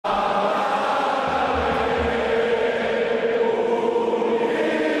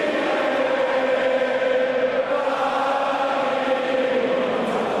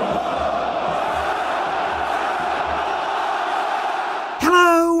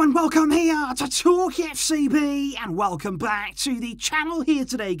Hello and welcome here to TalkFCB and welcome back to the channel here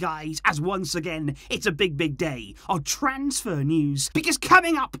today, guys, as once again it's a big day of transfer news, because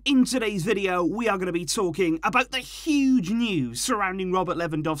coming up in today's video we are going to be talking about the huge news surrounding Robert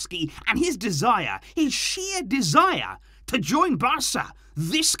Lewandowski and his sheer desire to join Barça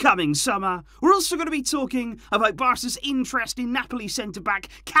this coming summer. We're also going to be talking about Barca's interest in Napoli centre-back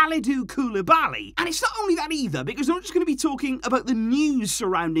Kalidou Koulibaly. And it's not only that either, because we're not just going to be talking about the news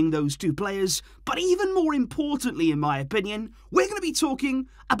surrounding those two players, but even more importantly, in my opinion, we're going to be talking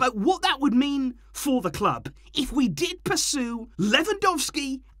about what that would mean for the club. If we did pursue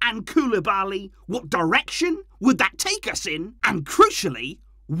Lewandowski and Koulibaly, what direction would that take us in? And crucially,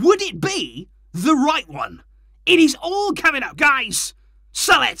 would it be the right one? It is all coming up, guys.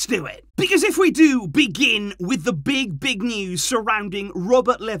 So let's do it. Because if we do begin with the big news surrounding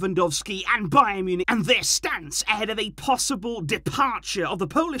Robert Lewandowski and Bayern Munich and their stance ahead of a possible departure of the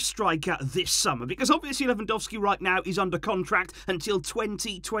Polish striker this summer. Because obviously Lewandowski right now is under contract until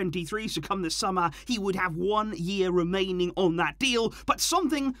 2023, so come this summer he would have 1 year remaining on that deal. But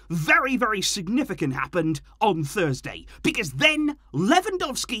something very significant happened on Thursday. Because then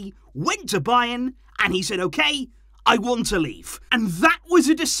Lewandowski went to Bayern and he said, okay, I want to leave. And that was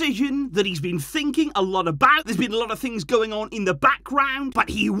a decision that he's been thinking a lot about. There's been a lot of things going on in the background, but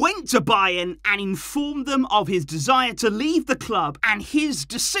he went to Bayern and informed them of his desire to leave the club, and his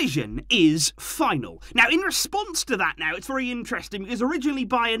decision is final. Now, in response to that now, it's very interesting because originally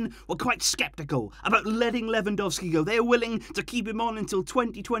Bayern were quite sceptical about letting Lewandowski go. They're willing to keep him on until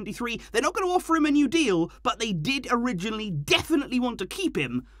 2023. They're not going to offer him a new deal, but they did originally definitely want to keep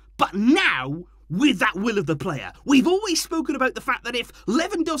him. But now, with that will of the player, we've always spoken about the fact that if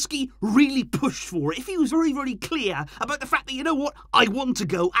Lewandowski really pushed for it, if he was very clear about the fact that, you know what, I want to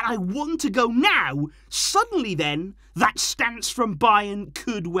go, and I want to go now, suddenly then, that stance from Bayern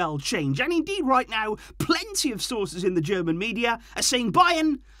could well change. And indeed, right now, plenty of sources in the German media are saying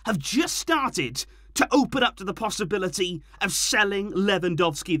Bayern have just started to open up to the possibility of selling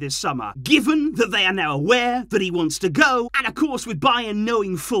Lewandowski this summer, given that they are now aware that he wants to go, and of course with Bayern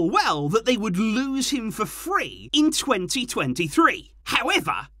knowing full well that they would lose him for free in 2023.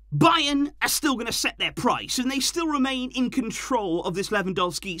 However, Bayern are still going to set their price, and they still remain in control of this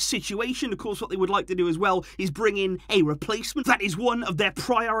Lewandowski situation. Of course, what they would like to do as well is bring in a replacement. That is one of their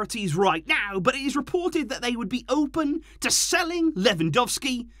priorities right now, but it is reported that they would be open to selling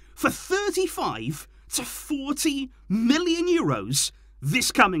Lewandowski for 35 to 40 million euros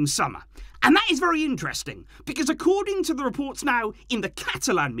this coming summer. And that is very interesting, because according to the reports now in the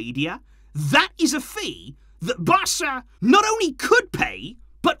Catalan media, that is a fee that Barca not only could pay,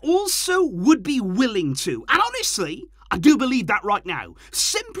 but also would be willing to. And honestly, I do believe that right now,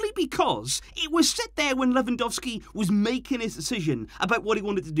 simply because it was said there when Lewandowski was making his decision about what he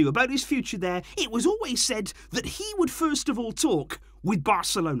wanted to do, about his future there, it was always said that he would first of all talk with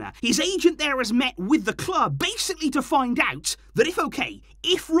Barcelona. His agent there has met with the club basically to find out that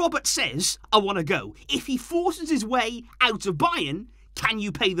if Robert says, I want to go, if he forces his way out of Bayern, can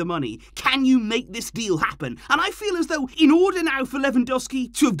you pay the money? Can you make this deal happen? And I feel as though in order now for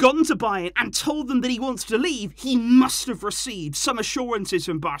Lewandowski to have gone to Bayern and told them that he wants to leave, he must have received some assurances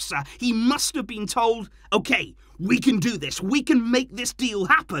from Barca. He must have been told, okay, we can do this. We can make this deal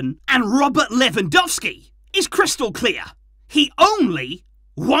happen. And Robert Lewandowski is crystal clear. He only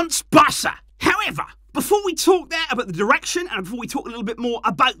wants Barca. However, before we talk there about the direction and before we talk a little bit more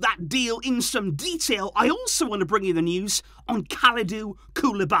about that deal in some detail, I also want to bring you the news on Kalidou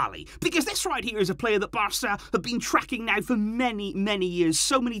Koulibaly, because this right here is a player that Barca have been tracking now for many years.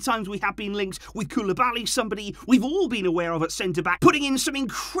 So many times we have been linked with Koulibaly, somebody we've all been aware of at centre-back, putting in some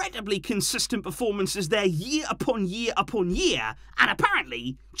incredibly consistent performances there year upon year, and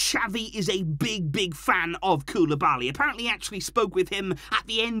apparently Xavi is a big fan of Koulibaly. Apparently actually spoke with him at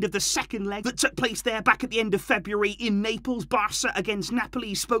the end of the second leg that took place there back at the end of February in Naples. Barca against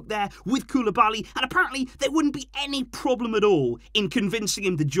Napoli, spoke there with Koulibaly, and apparently there wouldn't be any problem at all in convincing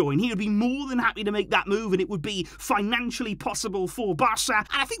him to join. He would be more than happy to make that move, and it would be financially possible for Barca. And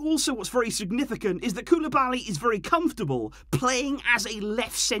I think also what's very significant is that Koulibaly is very comfortable playing as a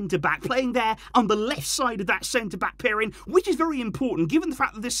left centre-back, playing there on the left side of that centre-back pairing, which is very important given the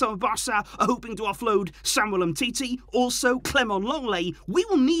fact that this summer Barca are hoping to offload Samuel Umtiti, also Clement Lenglet. We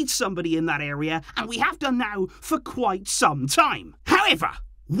will need somebody in that area, and we have done now for quite some time. However,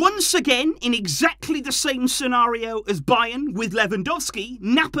 Once again, in exactly the same scenario as Bayern with Lewandowski,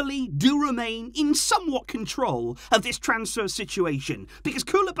 Napoli do remain in somewhat control of this transfer situation, because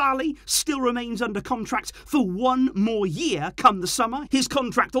Koulibaly still remains under contract for one more year come the summer. His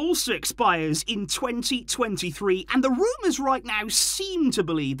contract also expires in 2023, and the rumours right now seem to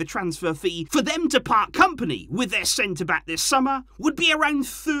believe the transfer fee for them to part company with their centre-back this summer would be around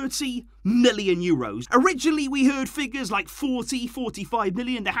 30 million euros. Originally, we heard figures like 40, 45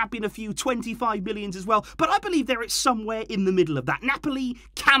 million. There have been a few 25 millions as well, but I believe they're at somewhere in the middle of that. Napoli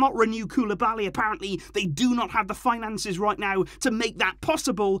cannot renew Koulibaly. Apparently, they do not have the finances right now to make that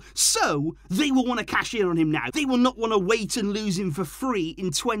possible, so they will want to cash in on him now. They will not want to wait and lose him for free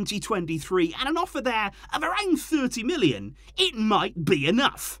in 2023, and an offer there of around 30 million, it might be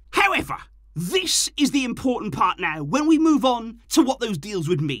enough. However, this is the important part now when we move on to what those deals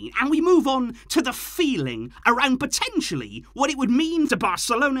would mean, and we move on to the feeling around potentially what it would mean to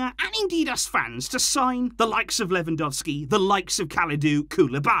Barcelona and indeed us fans to sign the likes of Lewandowski, the likes of Kalidou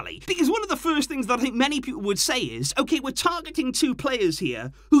Koulibaly. Because one of the first things that I think many people would say is, okay, we're targeting two players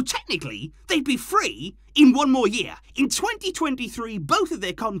here who technically they'd be free in one more year. In 2023, both of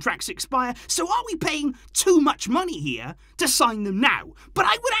their contracts expire, so are we paying too much money here to sign them now? But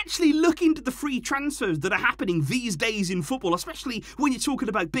I would actually look into the free transfers that are happening these days in football, especially when you're talking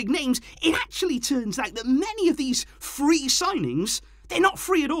about big names. It actually turns out that many of these free signings, they're not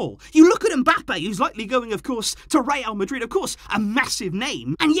free at all. You look at Mbappe, who's likely going, of course, to Real Madrid, of course, a massive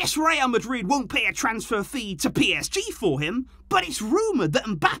name. And yes, Real Madrid won't pay a transfer fee to PSG for him, but it's rumoured that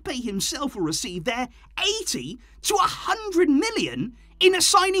Mbappe himself will receive their 80 to 100 million in a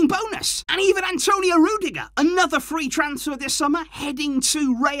signing bonus. And even Antonio Rudiger, another free transfer this summer, heading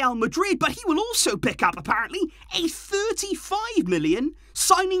to Real Madrid, but he will also pick up, apparently, a 35 million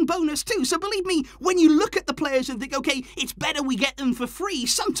signing bonus too. So believe me, when you look at the players and think, okay, it's better we get them for free,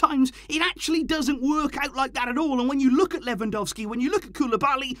 sometimes it actually doesn't work out like that at all. And when you look at Lewandowski, when you look at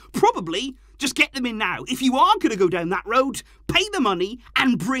Koulibaly, probably just get them in now. If you are going to go down that road, pay the money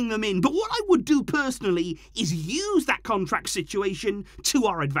and bring them in. But what I would do personally is use that contract situation to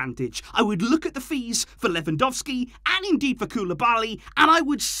our advantage. I would look at the fees for Lewandowski and indeed for Koulibaly, and I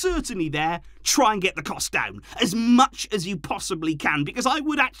would certainly there try and get the cost down as much as you possibly can, because I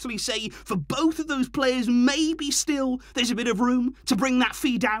would actually say for both of those players, maybe still there's a bit of room to bring that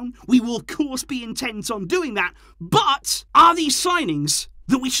fee down. We will of course be intent on doing that, but are these signings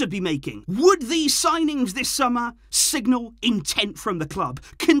that we should be making? Would these signings this summer signal intent from the club?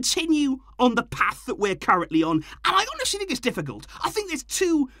 Continue on the path that we're currently on? And I honestly think it's difficult. I think there's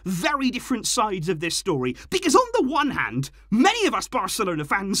two very different sides of this story, because on the one hand, many of us Barcelona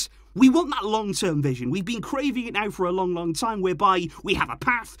fans, we want that long-term vision. We've been craving it now for a long, long time, whereby we have a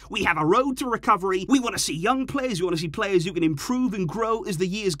path, we have a road to recovery. We want to see young players, we want to see players who can improve and grow as the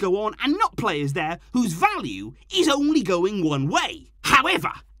years go on, and not players there whose value is only going one way.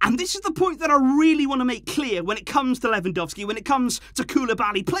 However, and this is the point that I really want to make clear when it comes to Lewandowski, when it comes to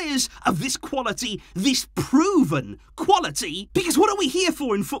Koulibaly, players of this quality, this proven quality, because what are we here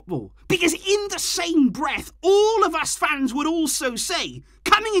for in football? Because in the same breath, all of us fans would also say,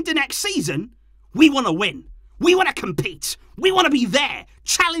 coming into next season, we want to win. We want to compete. We want to be there,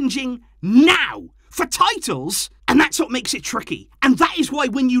 challenging now for titles, and that's what makes it tricky. And that is why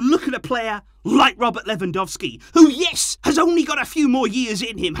when you look at a player like Robert Lewandowski, who, yes, has only got a few more years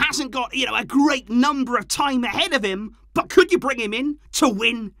in him, hasn't got, a great number of time ahead of him, but could you bring him in to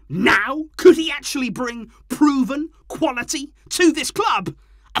win now? Could he actually bring proven quality to this club?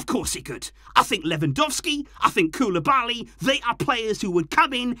 Of course he could. I think Lewandowski, I think Koulibaly, they are players who would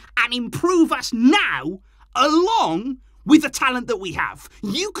come in and improve us now, along with the talent that we have.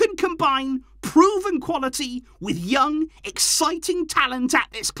 You can combine proven quality with young, exciting talent at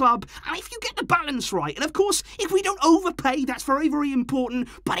this club, and if you get the balance right, and of course, if we don't overpay, that's very, very important,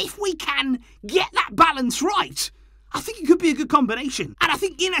 but if we can get that balance right, I think it could be a good combination. And I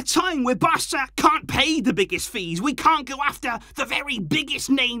think in a time where Barca can't pay the biggest fees, we can't go after the very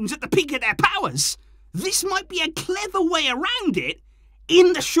biggest names at the peak of their powers, this might be a clever way around it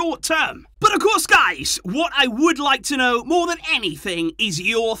in the short term. But of course, guys, what I would like to know more than anything is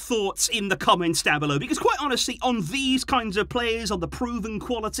your thoughts in the comments down below. Because quite honestly, on these kinds of players, on the proven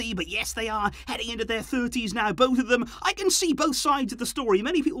quality, but yes, they are heading into their 30s now, both of them, I can see both sides of the story.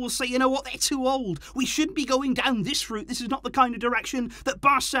 Many people will say, you know what, they're too old. We shouldn't be going down this route. This is not the kind of direction that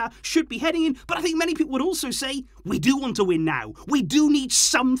Barca should be heading in. But I think many people would also say, we do want to win now. We do need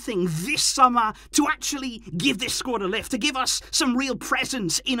something this summer to actually give this squad a lift, to give us some real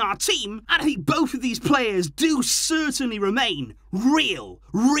presence in our team. And I think both of these players do certainly remain real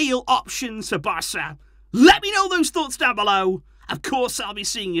options for Barca. Let me know those thoughts down below, of course, I'll be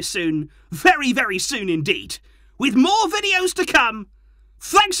seeing you soon, very, very soon indeed, with more videos to come.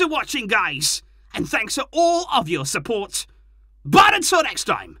 Thanks for watching, guys, and thanks for all of your support. But until next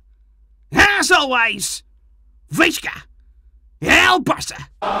time, as always, Visca El Barça.